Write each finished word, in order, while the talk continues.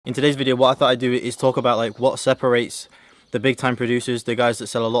In today's video, what I thought I'd do is talk about like what separates the big time producers, the guys that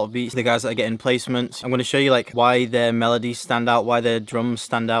sell a lot of beats, the guys that are getting placements. I'm going to show you like why their melodies stand out, why their drums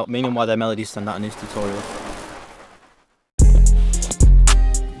stand out, meaning why their melodies stand out in this tutorial.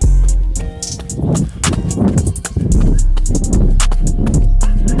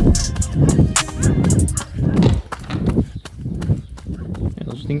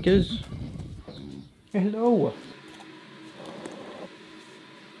 Hello stinkers. Hello.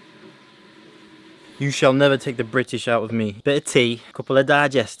 You shall never take the British out of me. Bit of tea, a couple of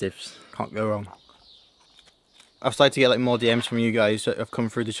digestives. Can't go wrong. I've started to get like more DMs from you guys that have come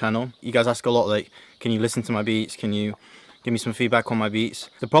through the channel. You guys ask a lot like, can you listen to my beats? Can you give me some feedback on my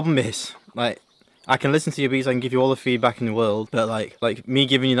beats? The problem is, like, I can listen to your beats, I can give you all the feedback in the world, but like me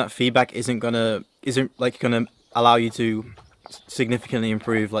giving you that feedback isn't gonna allow you to significantly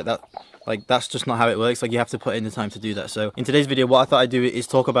improve like that. Like, that's just not how it works. Like, you have to put in the time to do that. So in today's video, what I thought I'd do is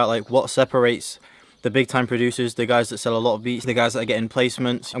talk about like what separates the big time producers, the guys that sell a lot of beats, the guys that are getting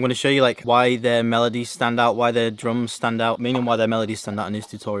placements. I'm going to show you like why their melodies stand out, why their drums stand out, meaning why their melodies stand out in this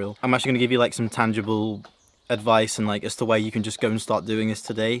tutorial. I'm actually going to give you like some tangible advice and like as to where you can just go and start doing this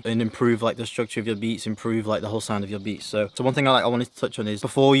today and improve like the structure of your beats, improve like the whole sound of your beats. So one thing I wanted to touch on is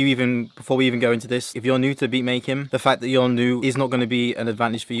before we even go into this, if you're new to beat making, the fact that you're new is not going to be an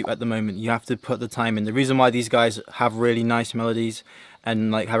advantage for you at the moment. You have to put the time in. The reason why these guys have really nice melodies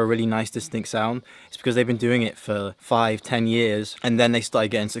and like have a really nice distinct sound, it's because they've been doing it for 5-10 years, and then they started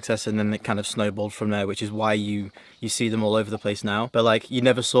getting success, and then it kind of snowballed from there, which is why you see them all over the place now. But like, you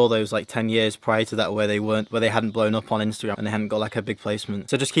never saw those like 10 years prior to that where they hadn't blown up on Instagram and they hadn't got like a big placement.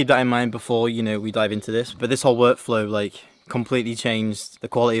 So just keep that in mind before, you know, we dive into this. But this whole workflow like completely changed the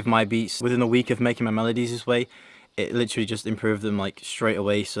quality of my beats. Within a week of making my melodies this way, it literally just improved them like straight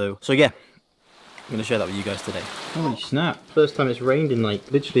away. So yeah, I'm going to share that with you guys today. Holy snap. First time it's rained in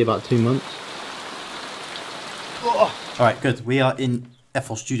like literally about 2 months. Oh. Alright, good. We are in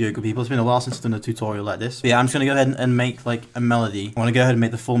FL Studio, good people. It's been a while since I've done a tutorial like this. But yeah, I'm just going to go ahead and make like a melody. I want to go ahead and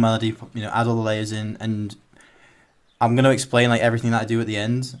make the full melody, you know, add all the layers in, and I'm going to explain like everything that I do at the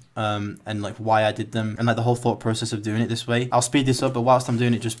end, and like why I did them, and like the whole thought process of doing it this way. I'll speed this up, but whilst I'm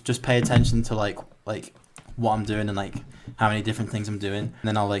doing it, just pay attention to like what I'm doing and like how many different things I'm doing. And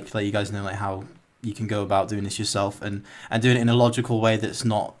then I'll like let you guys know like how you can go about doing this yourself and doing it in a logical way that's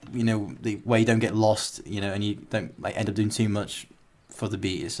not, you know, the way you don't get lost, you know, and you don't like end up doing too much for the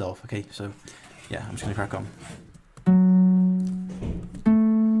beat itself. Okay, so yeah, I'm just gonna crack on.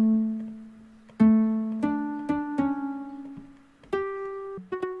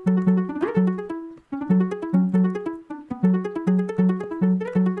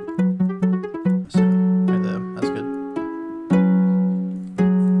 That's it, right there, that's good.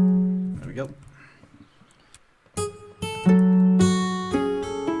 There we go.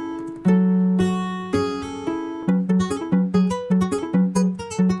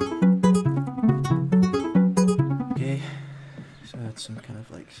 Some kind of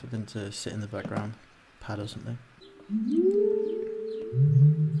like something to sit in the background, pad or something.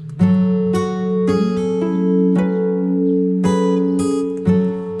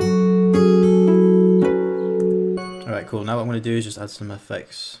 Alright, cool. Now what I'm going to do is just add some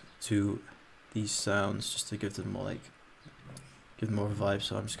effects to these sounds just to give them more like, give them more of a vibe.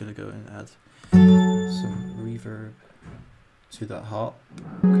 So I'm just going to go and add some reverb to that heart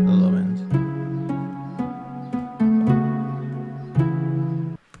at the low end.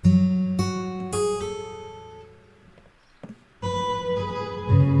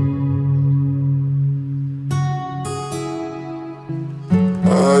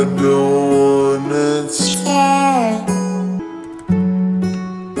 I don't wanna stop.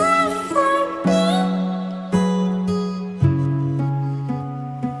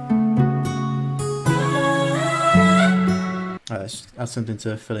 Alright, let's add something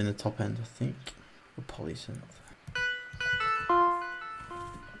to fill in the top end, I think. A polysynth.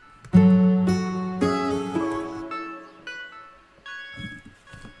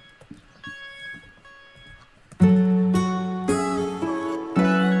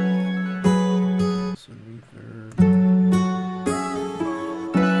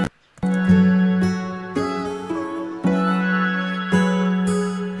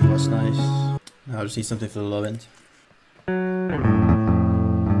 That's nice. Now I just need something for the low end.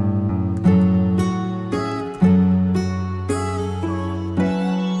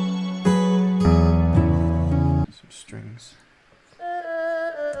 Some strings.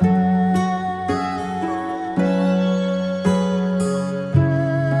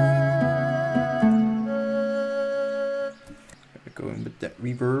 Going with that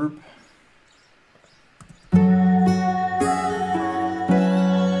reverb.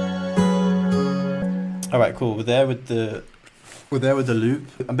 Alright, cool. We're there with the loop.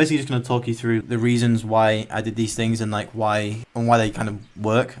 I'm basically just going to talk you through the reasons why I did these things and like why they kind of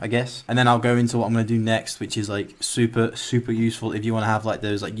work, I guess. And then I'll go into what I'm going to do next, which is like super useful if you want to have like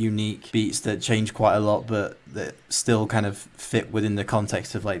those like unique beats that change quite a lot but that still kind of fit within the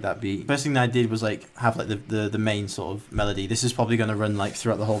context of like that beat. First thing that I did was like have like the main sort of melody. This is probably going to run like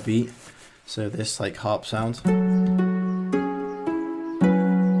throughout the whole beat. So this like harp sound.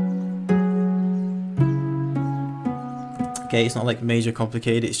 Okay, it's not like major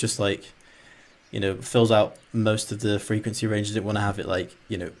complicated, it's just like, you know, fills out most of the frequency range. I didn't want to have it like,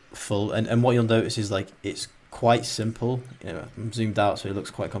 you know, full. And what you'll notice is like it's quite simple. You know, I'm zoomed out so it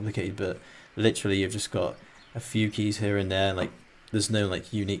looks quite complicated, but literally you've just got a few keys here and there. Like there's no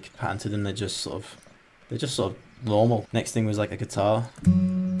like unique pattern to them. They're just sort of normal. Next thing was like a guitar.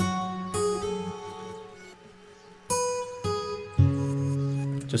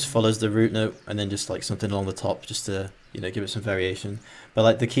 Just follows the root note and then just like something along the top just to, you know, give it some variation. But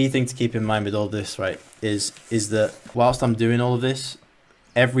like the key thing to keep in mind with all this, right, is that whilst I'm doing all of this,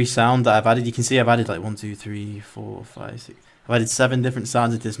 every sound that I've added, you can see I've added like 1, 2, 3, 4, 5, 6. I've added 7 different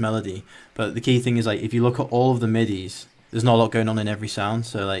sounds into this melody. But the key thing is like if you look at all of the midis, there's not a lot going on in every sound.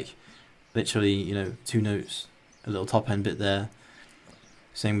 So like literally, you know, 2 notes, a little top end bit there.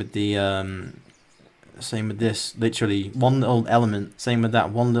 Same with the same with this, literally one little element. Same with that,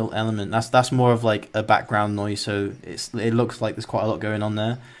 one little element. That's more of like a background noise, so it looks like there's quite a lot going on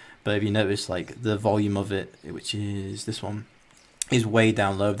there. But if you notice, like the volume of it, which is this one, is way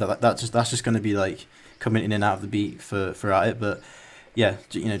down low. That's just going to be like coming in and out of the beat throughout it. But yeah,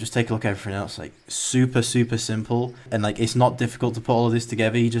 you know, just take a look at everything else. Like super simple, and like it's not difficult to put all of this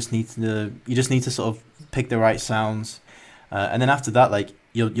together. You just need to sort of pick the right sounds, and then after that, like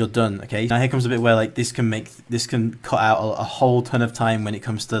you're done. Okay, now here comes a bit where like this can cut out a whole ton of time when it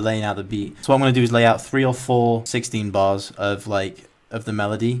comes to laying out the beat. So what I'm going to do is lay out 3 or 4 16 bars of the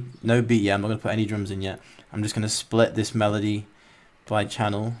melody. No beat yet, I'm not going to put any drums in yet. I'm just going to split this melody by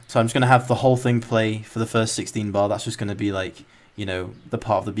channel. So I'm just going to have the whole thing play for the first 16 bar. That's just going to be like, you know, the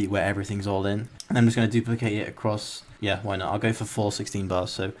part of the beat where everything's all in. And I'm just going to duplicate it across. Yeah, why not? I'll go for 4 16 bars.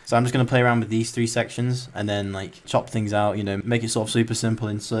 So I'm just going to play around with these 3 sections and then like chop things out, you know, make it sort of super simple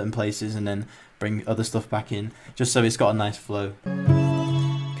in certain places and then bring other stuff back in just so it's got a nice flow.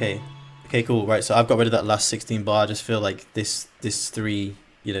 Okay, cool. Right, so I've got rid of that last 16 bar. I just feel like this 3,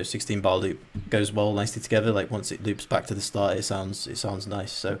 you know, 16 bar loop goes well nicely together. Like once it loops back to the start, it sounds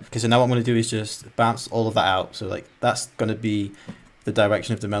nice. So okay, so now what I'm going to do is just bounce all of that out. So like that's going to be the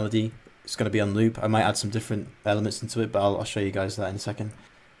direction of the melody. It's going to be on loop. I might add some different elements into it, but I'll show you guys that in a second.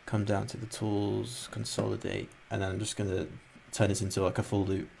 Come down to the tools, consolidate, and then I'm just going to turn this into like a full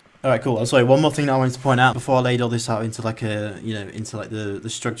loop. Alright, cool. Sorry, one more thing that I wanted to point out before I laid all this out into like a, you know, into like the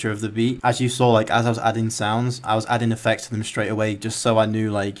structure of the beat. As you saw, like as I was adding sounds, I was adding effects to them straight away just so I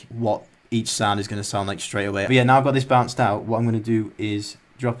knew like what each sound is going to sound like straight away. But yeah, now I've got this bounced out, what I'm going to do is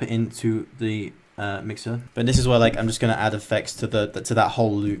drop it into the mixer. But this is where like I'm just going to add effects to that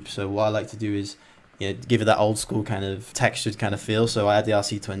whole loop. So what I like to do is, you know, give it that old school kind of textured kind of feel. So I add the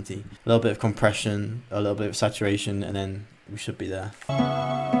RC20, a little bit of compression, a little bit of saturation, and then we should be there.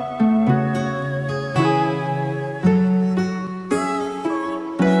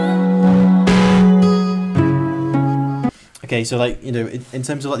 Okay, so like, you know, in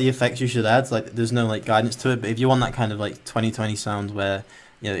terms of like the effects you should add, like there's no like guidance to it, but if you want that kind of like 2020 sound where,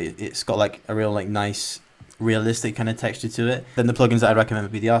 you know, it's got like a real like nice realistic kind of texture to it, then the plugins that I'd recommend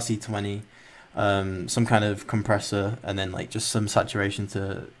would be the RC20, some kind of compressor, and then like just some saturation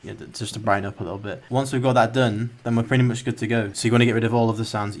to, you know, just to brighten up a little bit. Once we've got that done, then we're pretty much good to go. So you want to get rid of all of the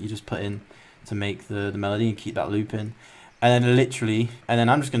sounds that you just put in to make the melody and keep that loop in, and then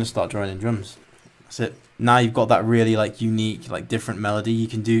I'm just going to start drawing in drums. That's it. Now you've got that really like unique, like different melody. You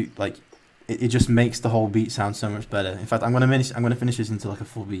can do like it just makes the whole beat sound so much better. In fact, I'm gonna finish this into like a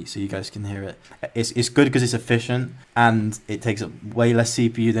full beat so you guys can hear it. It's good because it's efficient and it takes up way less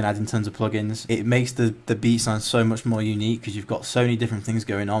CPU than adding tons of plugins. It makes the beat sound so much more unique because you've got so many different things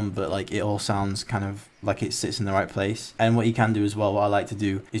going on, but like it all sounds kind of like it sits in the right place. And what you can do as well, what I like to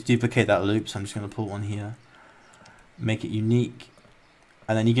do is duplicate that loop. So I'm just gonna pull one here, make it unique.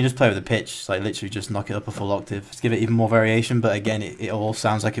 And then you can just play with the pitch, like literally just knock it up a full octave. Just give it even more variation, but again, it all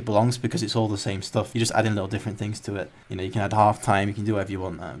sounds like it belongs because it's all the same stuff. You just add in little different things to it. You know, you can add half time, you can do whatever you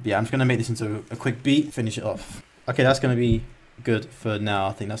want. But yeah, I'm just going to make this into a quick beat, finish it off. Okay, that's going to be good for now.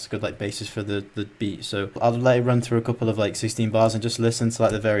 I think that's a good like basis for the beat. So I'll let it run through a couple of like 16 bars and just listen to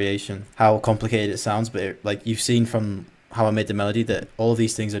like the variation, how complicated it sounds. But like you've seen from how I made the melody that all of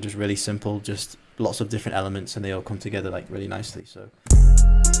these things are just really simple, just lots of different elements, and they all come together like really nicely. So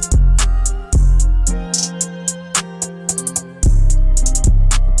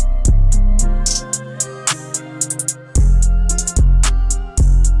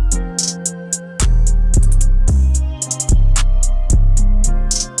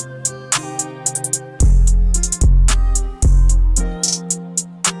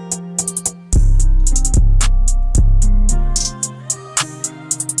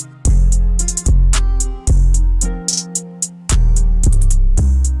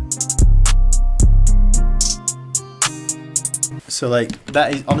So like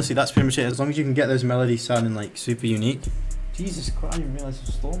that is honestly, that's pretty much it. As long as you can get those melodies sounding like super unique. Jesus Christ, I didn't realise it was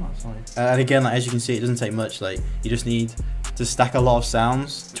a storm outside. And again, like as you can see, it doesn't take much. Like you just need to stack a lot of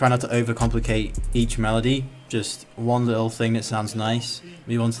sounds. Try not to overcomplicate each melody. Just one little thing that sounds nice.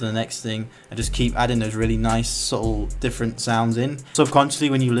 Move on to the next thing, and just keep adding those really nice, subtle, different sounds in.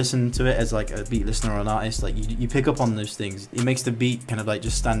 Subconsciously, when you listen to it as like a beat listener or an artist, like you pick up on those things. It makes the beat kind of like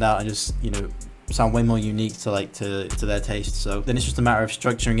just stand out and just, you know, sound way more unique to like to their taste. So then it's just a matter of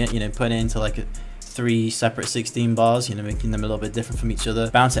structuring it, you know, putting it into like 3 separate 16 bars, you know, making them a little bit different from each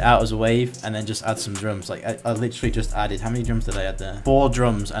other, bounce it out as a wave, and then just add some drums. Like I literally just added, how many drums did I add there? 4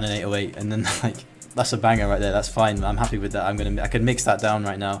 drums and an 808, and then like that's a banger right there. That's fine. I'm happy with that. I could mix that down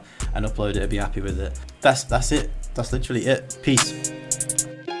right now and upload it and be happy with it. That's it. That's literally it. Peace.